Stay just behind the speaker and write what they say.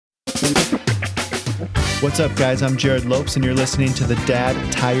What's up, guys? I'm Jared Lopes, and you're listening to the Dad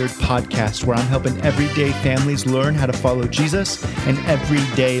Tired Podcast, where I'm helping everyday families learn how to follow Jesus in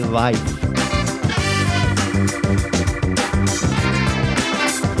everyday life.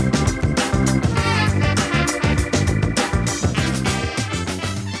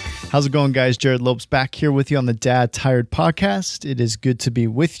 How's it going, guys? Jared Lopes back here with you on the Dad Tired Podcast. It is good to be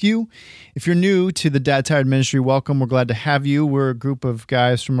with you. If you're new to the Dad Tired Ministry, welcome. We're glad to have you. We're a group of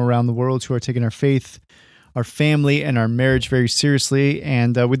guys from around the world who are taking our faith, our family, and our marriage very seriously,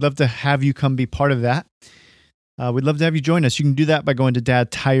 and we'd love to have you come be part of that. We'd love to have you join us. You can do that by going to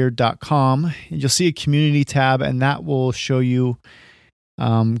dadtired.com. You'll see a community tab, and that will show you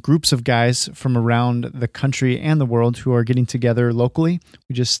groups of guys from around the country and the world who are getting together locally.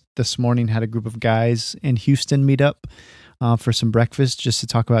 We just this morning had a group of guys in Houston meet up for some breakfast just to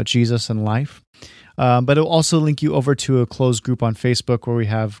talk about Jesus and life. But it'll also link you over to a closed group on Facebook where we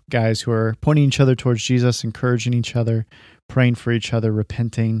have guys who are pointing each other towards Jesus, encouraging each other, praying for each other,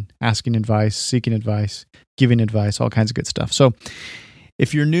 repenting, asking advice, seeking advice, giving advice, all kinds of good stuff. So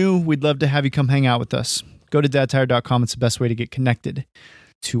if you're new, we'd love to have you come hang out with us. Go to dadtired.com. It's the best way to get connected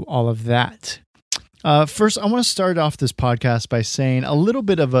to all of that. First, I want to start off this podcast by saying a little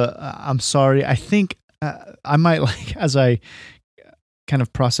bit of I'm sorry. I think I might, as I kind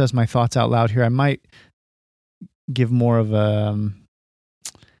of process my thoughts out loud here, I might give more of I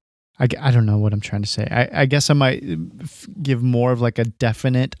don't know what I'm trying to say. I guess I might give more of like a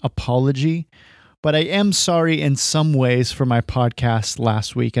definite apology, but I am sorry in some ways for my podcast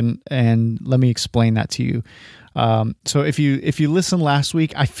last week, and let me explain that to you. So if you listen last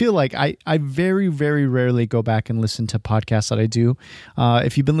week, I feel like I very, very rarely go back and listen to podcasts that I do.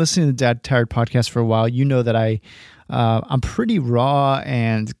 If you've been listening to the Dad Tired Podcast for a while, you know that I'm pretty raw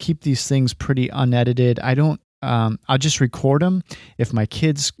and keep these things pretty unedited. I'll just record them. If my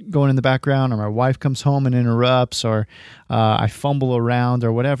kid's going in the background or my wife comes home and interrupts or I fumble around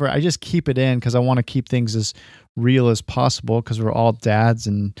or whatever, I just keep it in because I want to keep things as real as possible because we're all dads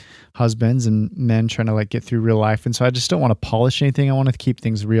and husbands and men trying to get through real life. And so I just don't want to polish anything. I want to keep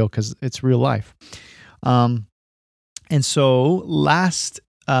things real because it's real life. And so last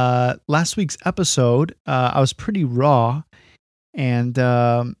week's episode, I was pretty raw, and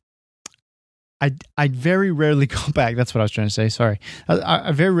I very rarely go back. That's what I was trying to say. Sorry.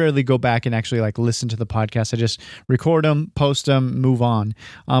 I very rarely go back and actually listen to the podcast. I just record them, post them, move on.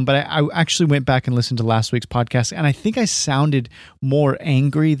 But I actually went back and listened to last week's podcast, and I think I sounded more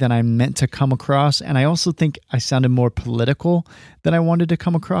angry than I meant to come across. And I also think I sounded more political than I wanted to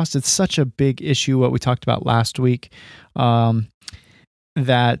come across. It's such a big issue, what we talked about last week,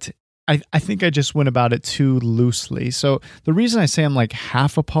 that I think I just went about it too loosely. So the reason I say I'm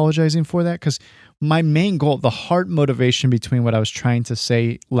half apologizing for that, because my main goal, the heart motivation between what I was trying to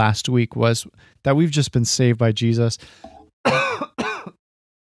say last week was that we've just been saved by Jesus.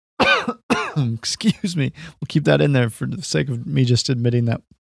 Excuse me. We'll keep that in there for the sake of me just admitting that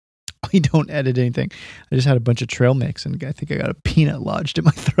we don't edit anything. I just had a bunch of trail mix, and I think I got a peanut lodged in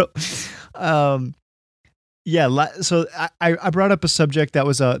my throat. Yeah, so I brought up a subject that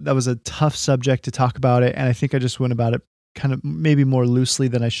was a tough subject to talk about it, and I think I just went about it kind of maybe more loosely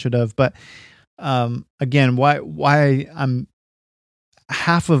than I should have. But again, why I'm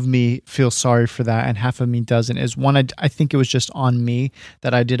half of me feels sorry for that and half of me doesn't is one, I think it was just on me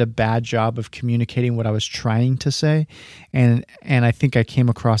that I did a bad job of communicating what I was trying to say, and I think I came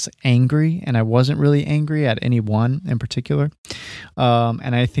across angry, and I wasn't really angry at anyone in particular,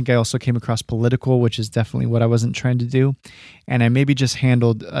 and I think I also came across political, which is definitely what I wasn't trying to do, and I maybe just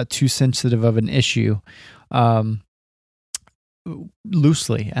handled too sensitive of an issue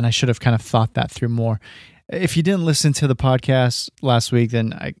loosely, and I should have kind of thought that through more. If you didn't listen to the podcast last week,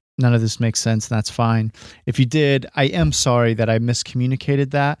 then none of this makes sense, and that's fine. If you did, I am sorry that I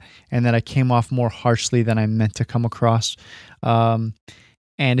miscommunicated that and that I came off more harshly than I meant to come across. And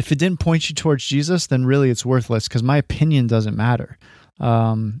if it didn't point you towards Jesus, then really it's worthless because my opinion doesn't matter.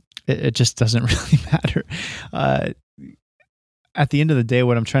 It just doesn't really matter. At the end of the day,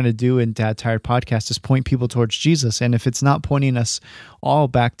 what I'm trying to do in Dad Tired Podcast is point people towards Jesus. And if it's not pointing us all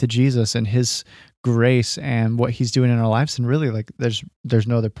back to Jesus and his grace and what he's doing in our lives, and really there's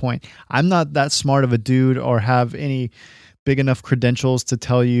no other point. I'm not that smart of a dude or have any big enough credentials to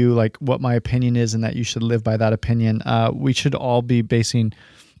tell you what my opinion is and that you should live by that opinion. We should all be basing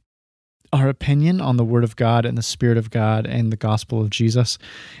our opinion on the Word of God and the Spirit of God and the gospel of Jesus.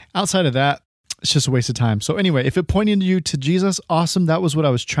 Outside of that, it's just a waste of time. So anyway, if it pointed you to Jesus, awesome. That was what I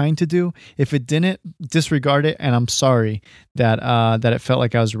was trying to do. If it didn't, disregard it. And I'm sorry that it felt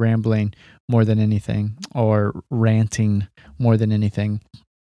like I was rambling more than anything or ranting more than anything.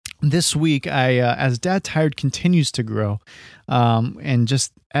 this week, as Dad Tired continues to grow, and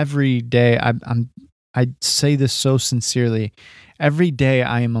just every day, I say this so sincerely. Every day,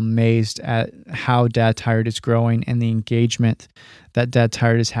 I am amazed at how Dad Tired is growing and the engagement that Dad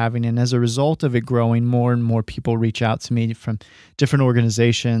Tired is having. And as a result of it growing, more and more people reach out to me from different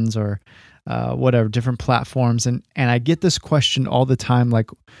organizations or whatever, different platforms. And I get this question all the time, like,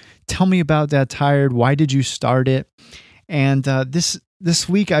 tell me about Dad Tired. Why did you start it? And this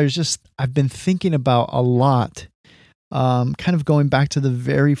week, I've been thinking about a lot, kind of going back to the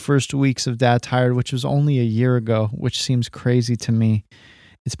very first weeks of Dad Tired, which was only a year ago, which seems crazy to me.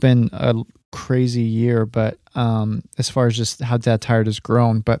 It's been a crazy year, but as far as just how Dad Tired has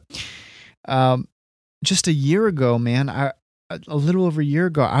grown. But just a year ago, man, a little over a year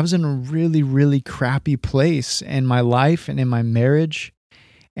ago, I was in a really, really crappy place in my life and in my marriage,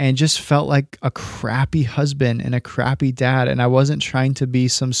 and just felt like a crappy husband and a crappy dad. And I wasn't trying to be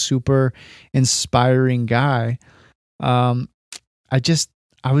some super inspiring guy. I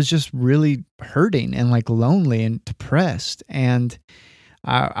was just really hurting and like lonely and depressed. And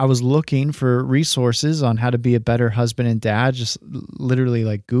I was looking for resources on how to be a better husband and dad, just literally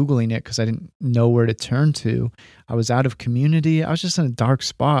like Googling it because I didn't know where to turn to. I was out of community. I was just in a dark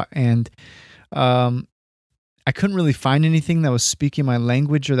spot. And I couldn't really find anything that was speaking my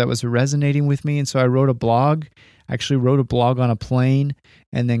language or that was resonating with me. And so I wrote a blog. I actually wrote a blog on a plane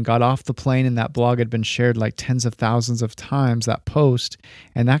and then got off the plane, and that blog had been shared like tens of thousands of times, that post.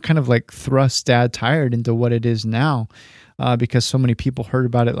 And that kind of like thrust Dad Tired into what it is now, because so many people heard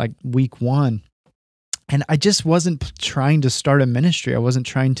about it like week one. And I just wasn't trying to start a ministry. I wasn't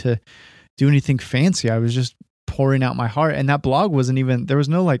trying to do anything fancy. I was just pouring out my heart. And that blog there was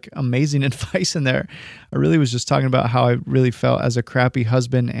no like amazing advice in there. I really was just talking about how I really felt as a crappy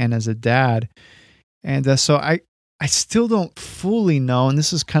husband and as a dad. And so I still don't fully know. And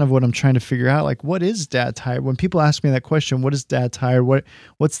this is kind of what I'm trying to figure out. Like, what is Dad Tired? When people ask me that question, what is Dad Tired?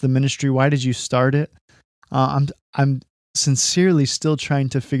 What's the ministry? Why did you start it? I'm sincerely still trying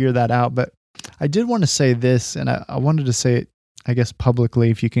to figure that out. But I did want to say this, and I wanted to say it, I guess, publicly,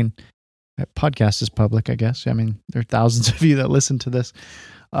 if you can. Podcast is public, I guess. I mean, there are thousands of you that listen to this.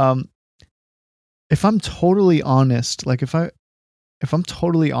 If I'm totally honest, like if I'm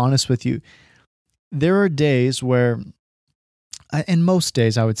totally honest with you, there are days where, and most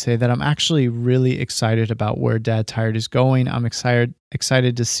days I would say, that I'm actually really excited about where Dad Tired is going. I'm excited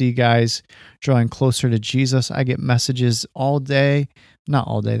to see guys drawing closer to Jesus. I get messages all day. Not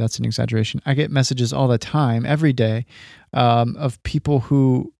all day, that's an exaggeration. I get messages all the time, every day, of people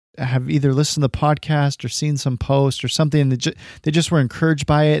who have either listened to the podcast or seen some post or something, and they just were encouraged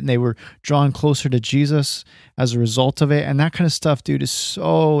by it, and they were drawn closer to Jesus as a result of it. And that kind of stuff, dude, is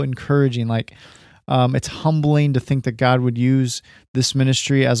so encouraging. Like, it's humbling to think that God would use this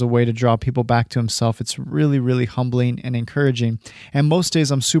ministry as a way to draw people back to himself. It's really, really humbling and encouraging. And most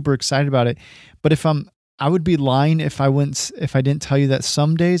days I'm super excited about it. But I would be lying if I didn't tell you that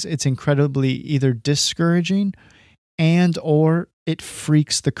some days it's incredibly either discouraging or it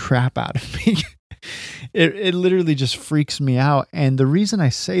freaks the crap out of me. It literally just freaks me out. And the reason I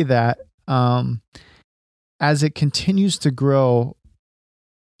say that, as it continues to grow,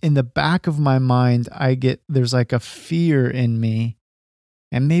 in the back of my mind, there's like a fear in me,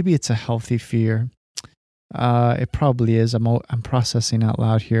 and maybe it's a healthy fear. It probably is. I'm processing out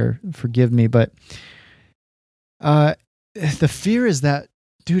loud here. Forgive me, but the fear is that,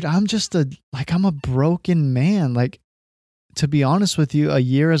 dude, I'm a broken man. Like, to be honest with you, a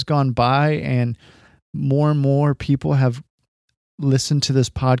year has gone by and more people have listened to this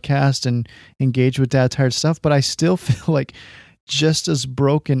podcast and engaged with Dad Tired stuff, but I still feel like just as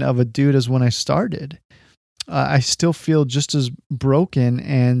broken of a dude as when I started. I still feel just as broken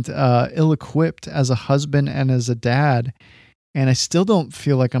and ill-equipped as a husband and as a dad. And I still don't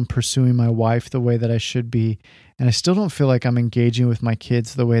feel like I'm pursuing my wife the way that I should be. And I still don't feel like I'm engaging with my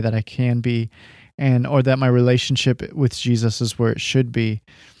kids the way that I can be, or that my relationship with Jesus is where it should be.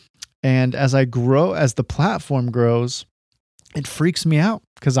 And as I grow, as the platform grows, it freaks me out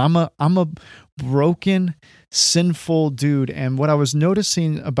because I'm a broken, sinful dude. And what I was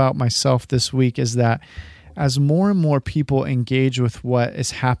noticing about myself this week is that as more and more people engage with what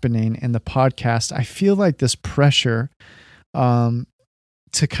is happening in the podcast, I feel like this pressure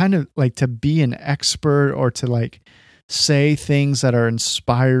to kind of like to be an expert or to like say things that are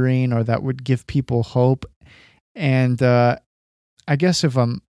inspiring or that would give people hope. And I guess if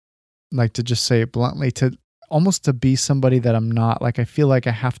I'm like, to just say it bluntly, to be somebody that I'm not. Like, I feel like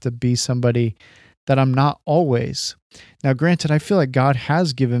I have to be somebody that I'm not always. Now, granted, I feel like God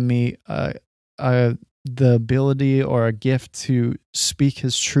has given me a the ability or a gift to speak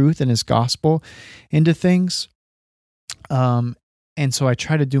his truth and his gospel into things. And so I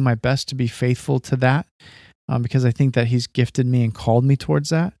try to do my best to be faithful to that, because I think that he's gifted me and called me towards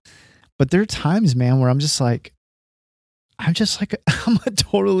that. But there are times, man, where I'm a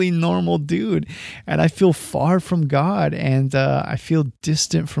totally normal dude, and I feel far from God, and I feel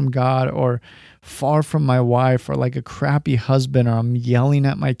distant from God, or far from my wife, or like a crappy husband, or I'm yelling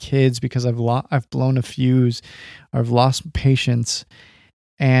at my kids because I've blown a fuse, or I've lost patience.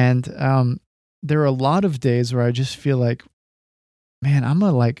 And there are a lot of days where I just feel like, man, I'm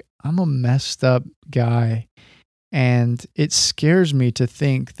a messed up guy. And it scares me to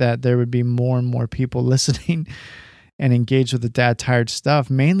think that there would be more and more people listening and engaged with the Dad Tired stuff,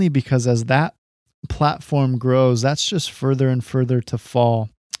 mainly because as that platform grows, that's just further and further to fall.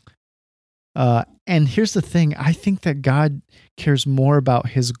 And here's the thing. I think that God cares more about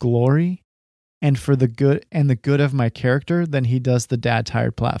his glory and for the good of my character than he does the Dad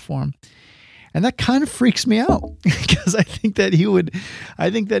Tired platform. And that kind of freaks me out, because I think that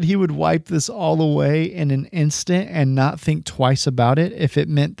he would wipe this all away in an instant and not think twice about it if it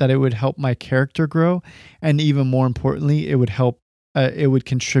meant that it would help my character grow, and even more importantly, it would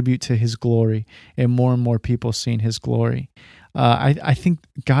contribute to his glory and more people seeing his glory. I think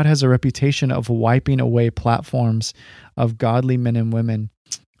God has a reputation of wiping away platforms of godly men and women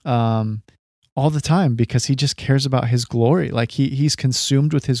all the time, because he just cares about his glory. Like he's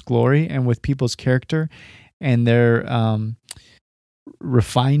consumed with his glory and with people's character and their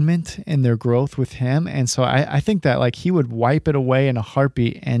refinement and their growth with him. And so I think that like he would wipe it away in a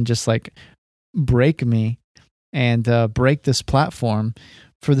heartbeat and just like break me and break this platform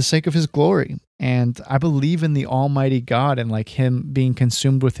for the sake of his glory. And I believe in the Almighty God and like him being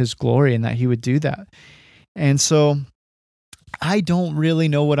consumed with his glory, and that he would do that. And so I don't really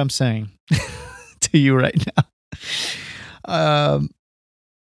know what I'm saying to you right now.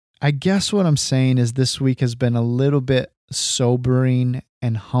 I guess what I'm saying is this week has been a little bit sobering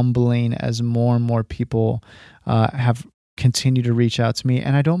and humbling as more and more people have continued to reach out to me.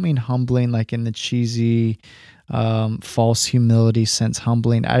 And I don't mean humbling like in the cheesy, false humility sense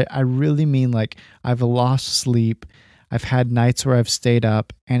humbling. I really mean like I've lost sleep. I've had nights where I've stayed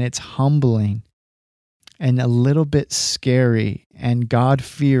up, and it's humbling and a little bit scary and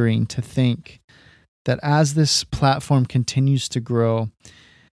God-fearing to think that as this platform continues to grow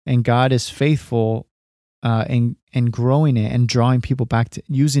and God is faithful in growing it and drawing people back to,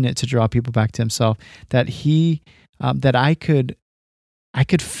 using it to draw people back to himself, that that I could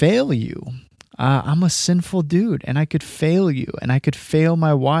fail you. I'm a sinful dude, and I could fail you, and I could fail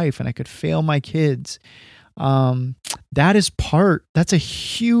my wife, and I could fail my kids. That's a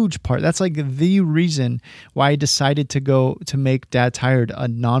huge part. That's like the reason why I decided to make Dad Tired a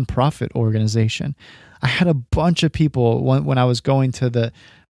nonprofit organization. I had a bunch of people when I was going through the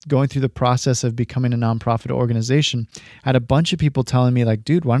process of becoming a nonprofit organization. I had a bunch of people telling me like,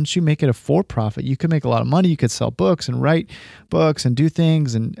 dude, why don't you make it a for-profit? You could make a lot of money. You could sell books and write books and do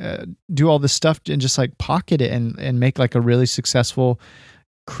things and do all this stuff and just like pocket it and make like a really successful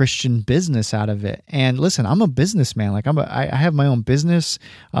Christian business out of it. And listen, I'm a businessman. Like I have my own business,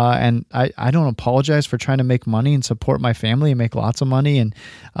 and I don't apologize for trying to make money and support my family and make lots of money and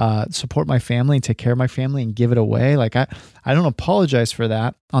support my family and take care of my family and give it away. Like I don't apologize for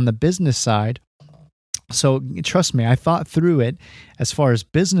that on the business side. So trust me, I thought through it as far as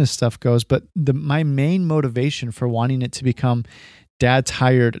business stuff goes, but my main motivation for wanting it to become Dad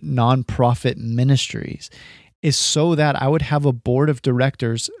Tired Nonprofit Ministries is so that I would have a board of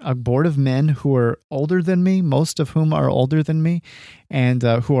directors, a board of men who are older than me, most of whom are older than me, and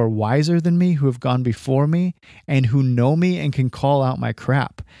who are wiser than me, who have gone before me, and who know me and can call out my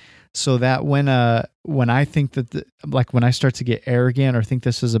crap. So that when I think that when I start to get arrogant or think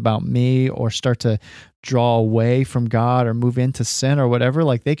this is about me or start to draw away from God or move into sin or whatever,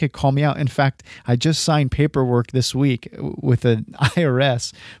 like they could call me out. In fact, I just signed paperwork this week with the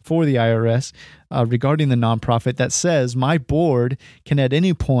IRS regarding the nonprofit that says my board can at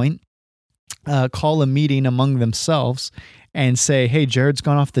any point call a meeting among themselves and say, hey, Jared's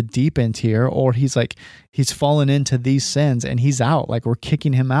gone off the deep end here, or he's fallen into these sins and he's out, like we're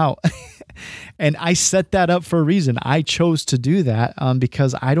kicking him out. And I set that up for a reason. I chose to do that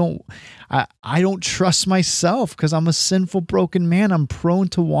because I don't trust myself, because I'm a sinful, broken man. I'm prone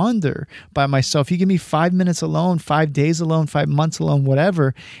to wander by myself. You give me 5 minutes alone, 5 days alone, 5 months alone,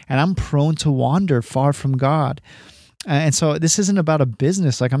 whatever, and I'm prone to wander far from God. And so this isn't about a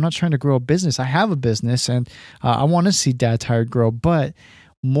business. Like I'm not trying to grow a business. I have a business, and I want to see Dad Tired grow. But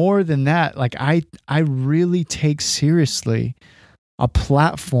more than that, like I really take seriously a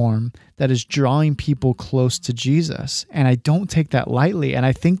platform that is drawing people close to Jesus. And I don't take that lightly. And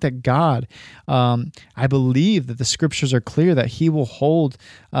I think that God, I believe that the scriptures are clear that he will hold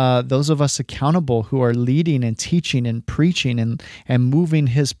those of us accountable who are leading and teaching and preaching and moving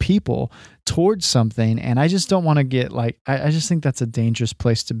his people towards something. And I just don't want to get I just think that's a dangerous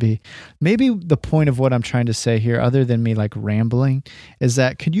place to be. Maybe the point of what I'm trying to say here, other than me rambling, is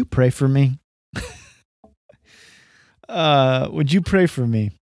that could you pray for me? Would you pray for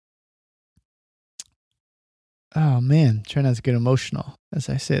me? Oh man, try not to get emotional as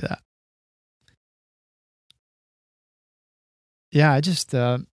I say that. Yeah, I just,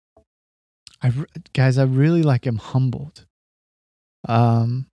 guys, I really am humbled.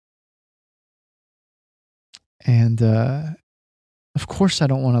 And of course I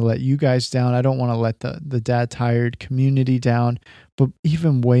don't want to let you guys down. I don't want to let the Dad Tired community down, but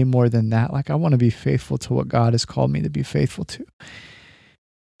even way more than that, I want to be faithful to what God has called me to be faithful to.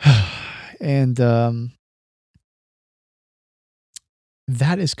 And,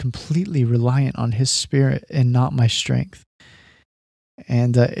 that is completely reliant on his spirit and not my strength.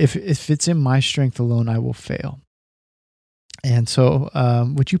 And if it's in my strength alone, I will fail. And so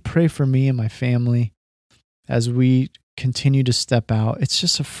would you pray for me and my family as we continue to step out? It's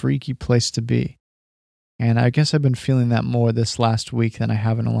just a freaky place to be. And I guess I've been feeling that more this last week than I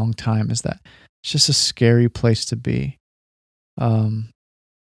have in a long time, is that it's just a scary place to be. And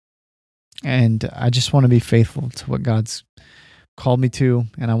I just want to be faithful to what God's called me to,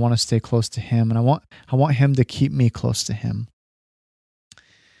 and I want to stay close to him, and I want him to keep me close to him.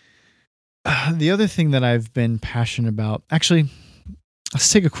 The other thing that I've been passionate about, actually,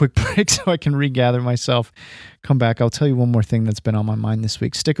 let's take a quick break so I can regather myself, come back. I'll tell you one more thing that's been on my mind this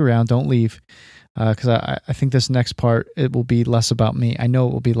week. Stick around, don't leave, because I think this next part, it will be less about me. I know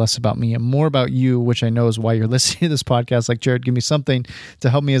it will be less about me and more about you, which I know is why you're listening to this podcast. Jared, give me something to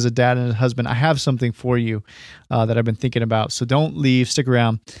help me as a dad and a husband. I have something for you that I've been thinking about. So don't leave, stick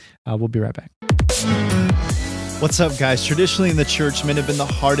around. We'll be right back. What's up, guys? Traditionally in the church, men have been the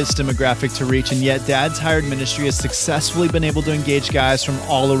hardest demographic to reach, and yet Dad Tired Ministry has successfully been able to engage guys from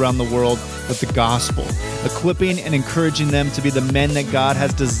all around the world with the gospel, equipping and encouraging them to be the men that God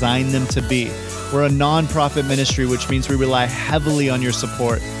has designed them to be. We're a nonprofit ministry, which means we rely heavily on your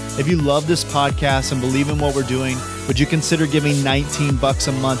support. If you love this podcast and believe in what we're doing, would you consider giving $19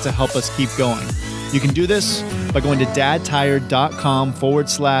 a month to help us keep going? You can do this by going to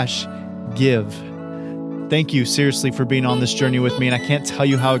dadtired.com/give. Thank you, seriously, for being on this journey with me, and I can't tell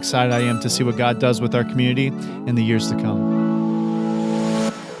you how excited I am to see what God does with our community in the years to come.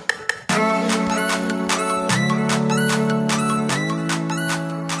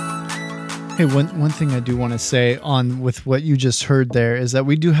 Hey, one thing I do want to say with what you just heard there is that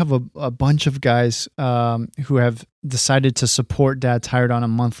we do have a bunch of guys who have decided to support Dad Tired on a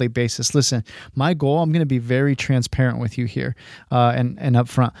monthly basis. Listen, my goal, I'm going to be very transparent with you here and up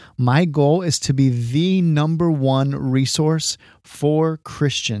front. My goal is to be the number one resource for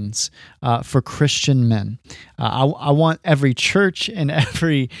Christians, for Christian men. I want every church and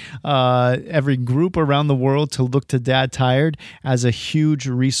every group around the world to look to Dad Tired as a huge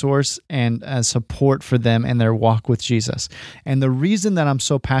resource and as support for them in their walk with Jesus. And the reason that I'm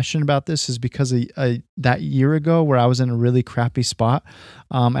so passionate about this is because that year ago where I was in a really crappy spot,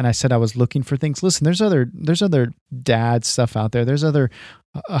 and I said I was looking for things. Listen, there's other dad stuff out there. There's other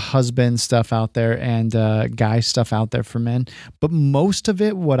husband stuff out there and guy stuff out there for men. But most of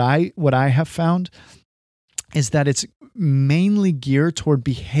it, what I have found is that it's mainly geared toward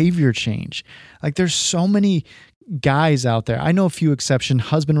behavior change. There's so many guys out there. I know a few exceptions.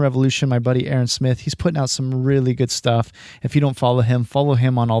 Husband Revolution, my buddy Aaron Smith, he's putting out some really good stuff. If you don't follow him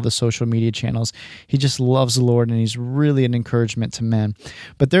on all the social media channels. He just loves the Lord and he's really an encouragement to men.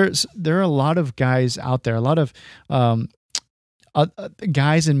 But there are a lot of guys out there, a lot of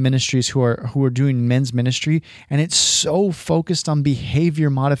guys in ministries who are doing men's ministry, and it's so focused on behavior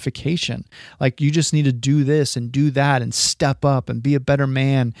modification. You just need to do this and do that and step up and be a better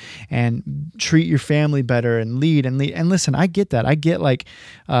man and treat your family better and lead. And listen, I get that. I get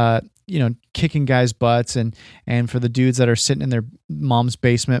kicking guys' butts and for the dudes that are sitting in their mom's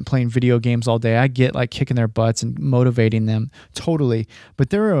basement playing video games all day, I get kicking their butts and motivating them totally. But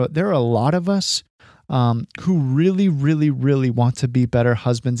there are a lot of us who really, really, really want to be better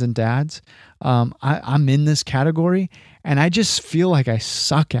husbands and dads. I'm in this category, and I just feel like I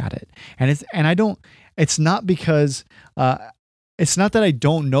suck at it. It's not because it's not that I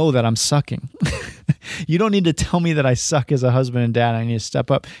don't know that I'm sucking. You don't need to tell me that I suck as a husband and dad. I need to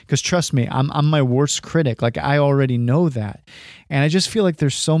step up, because trust me, I'm my worst critic. Like, I already know that. And I just feel like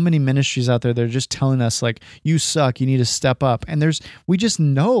there's so many ministries out there that are just telling us, like, you suck, you need to step up. And we just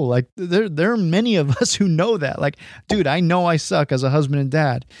know, like, there are many of us who know that. Like, dude, I know I suck as a husband and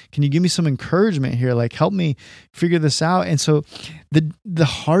dad. Can you give me some encouragement here? Like, help me figure this out. And so the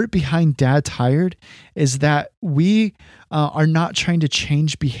heart behind Dad Tired is that we are not trying to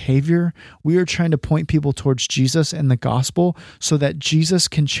change behavior. We are trying to point people towards Jesus and the gospel so that Jesus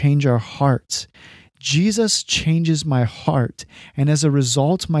can change our hearts. Jesus changes my heart, and as a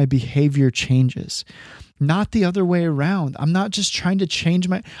result, my behavior changes. Not the other way around. I'm not just trying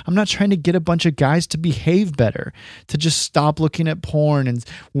to I'm not trying to get a bunch of guys to behave better, to just stop looking at porn and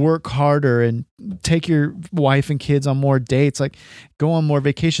work harder and take your wife and kids on more dates, like go on more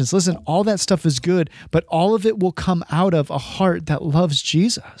vacations. Listen, all that stuff is good, but all of it will come out of a heart that loves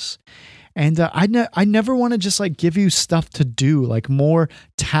Jesus. And I never want to just like give you stuff to do, like more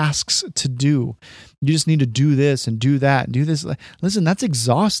tasks to do. You just need to do this and do that and do this. Listen, that's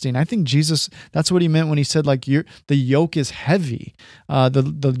exhausting. I think Jesus, that's what he meant when he said, like, the yoke is heavy.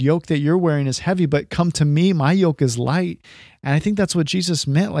 The yoke that you're wearing is heavy, but come to me, my yoke is light. And I think that's what Jesus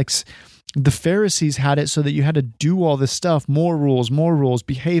meant. Like, the Pharisees had it so that you had to do all this stuff, more rules,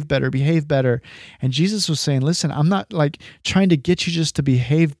 behave better. And Jesus was saying, listen, I'm not like trying to get you just to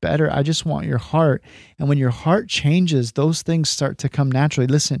behave better. I just want your heart. And when your heart changes, those things start to come naturally.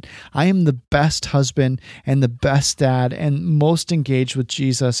 Listen, I am the best husband and the best dad and most engaged with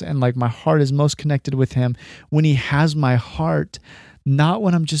Jesus. And like my heart is most connected with him when he has my heart, not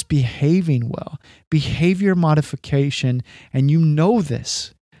when I'm just behaving well. Behavior modification, and you know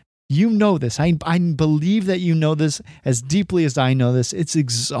this. You know this. I believe that you know this as deeply as I know this. It's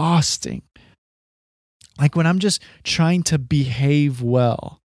exhausting. Like when I'm just trying to behave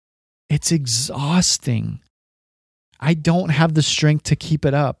well, it's exhausting. I don't have the strength to keep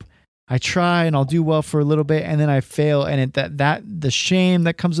it up. I try and I'll do well for a little bit and then I fail, and the shame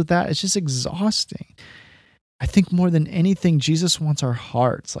that comes with that, it's just exhausting. I think more than anything, Jesus wants our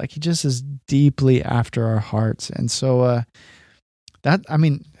hearts. Like he just is deeply after our hearts. And so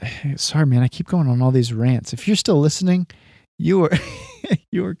sorry, man, I keep going on all these rants. If you're still listening, you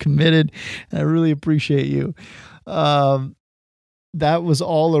are committed, and I really appreciate you. That was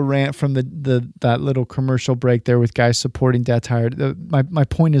all a rant from that little commercial break there with guys supporting Dad Tired. My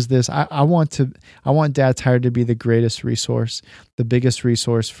point is this: I want Dad Tired to be the greatest resource, the biggest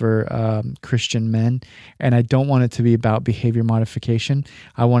resource for Christian men, and I don't want it to be about behavior modification.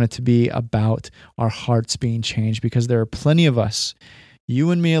 I want it to be about our hearts being changed, because there are plenty of us,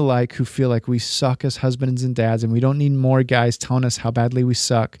 you and me alike, who feel like we suck as husbands and dads, and we don't need more guys telling us how badly we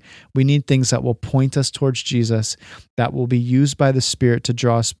suck. We need things that will point us towards Jesus, that will be used by the Spirit to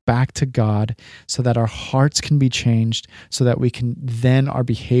draw us back to God, so that our hearts can be changed, so that our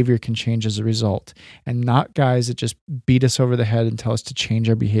behavior can change as a result. And not guys that just beat us over the head and tell us to change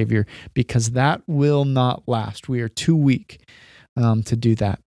our behavior, because that will not last. We are too weak to do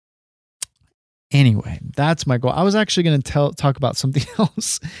that. Anyway, that's my goal. I was actually going to talk about something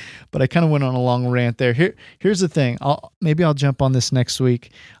else, but I kind of went on a long rant there. Here's the thing. Maybe I'll jump on this next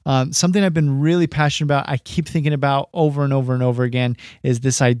week. Something I've been really passionate about, I keep thinking about over and over and over again, is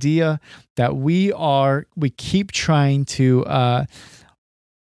this idea that we keep trying to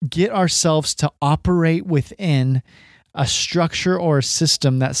get ourselves to operate within a structure or a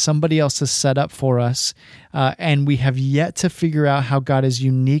system that somebody else has set up for us, and we have yet to figure out how God has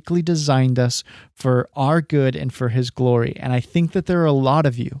uniquely designed us for our good and for his glory. And I think that there are a lot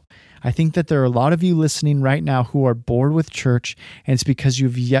of you. I think that there are a lot of you listening right now who are bored with church, and it's because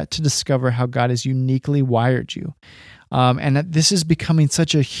you've yet to discover how God has uniquely wired you. And that this is becoming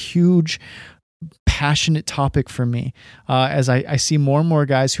such a huge, passionate topic for me, as I see more and more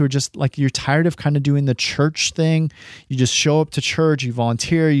guys who are just like, you're tired of kind of doing the church thing. You just show up to church, you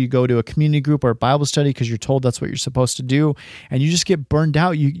volunteer, you go to a community group or a Bible study because you're told that's what you're supposed to do, and you just get burned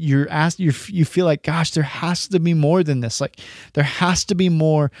out. You feel like, gosh, there has to be more than this. Like there has to be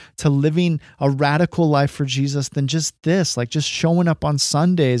more to living a radical life for Jesus than just this, like just showing up on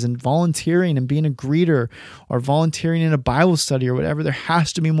Sundays and volunteering and being a greeter or volunteering in a Bible study or whatever. There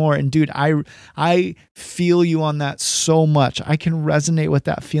has to be more. And dude, I feel you on that so much. I can resonate with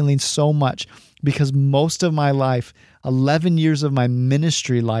that feeling so much, because most of my life, 11 years of my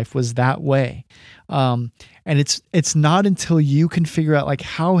ministry life, was that way. And it's not until you can figure out, like,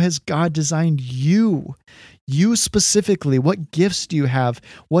 how has God designed you specifically? What gifts do you have?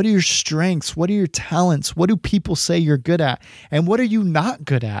 What are your strengths? What are your talents? What do people say you're good at? And what are you not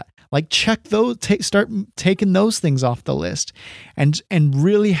good at? like check those, start taking those things off the list, and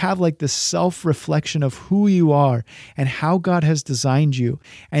really have like this self-reflection of who you are and how God has designed you.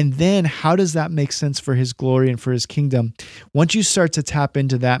 And then how does that make sense for his glory and for his kingdom? Once you start to tap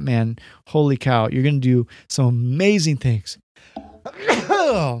into that, man, holy cow, you're going to do some amazing things.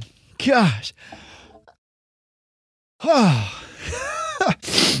 Oh, gosh. Oh.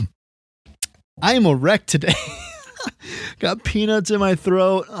 I am a wreck today. Got peanuts in my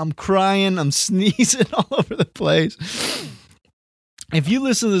throat. I'm crying. I'm sneezing all over the place. If you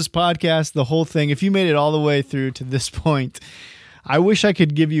listen to this podcast, the whole thing, if you made it all the way through to this point, I wish I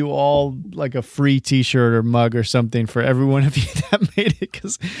could give you all like a free t-shirt or mug or something for every one of you that made it,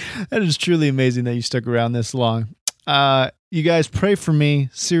 because that is truly amazing that you stuck around this long. You guys pray for me,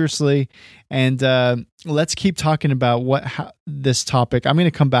 seriously, and let's keep talking about this topic. I'm going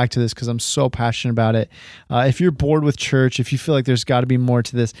to come back to this because I'm so passionate about it. If you're bored with church, if you feel like there's got to be more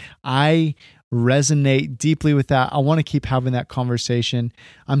to this, I resonate deeply with that. I want to keep having that conversation.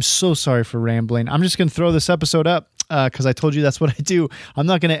 I'm so sorry for rambling. I'm just going to throw this episode up because I told you that's what I do. I'm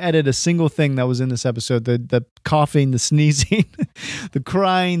not going to edit a single thing that was in this episode. The coughing, the sneezing, the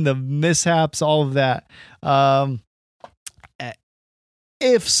crying, the mishaps, all of that.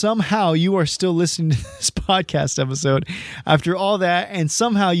 If somehow you are still listening to this podcast episode after all that, and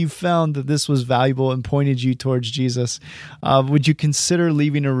somehow you found that this was valuable and pointed you towards Jesus, would you consider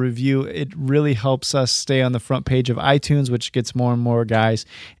leaving a review? It really helps us stay on the front page of iTunes, which gets more and more guys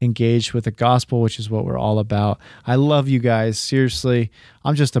engaged with the gospel, which is what we're all about. I love you guys. Seriously,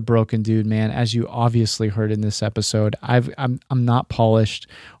 I'm just a broken dude, man. As you obviously heard in this episode, I'm not polished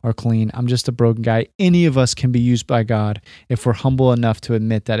or clean. I'm just a broken guy. Any of us can be used by God if we're humble enough to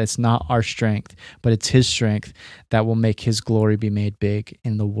admit that it's not our strength, but it's his strength that will make his glory be made big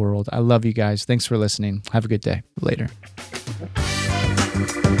in the world. I love you guys. Thanks for listening. Have a good day. Later.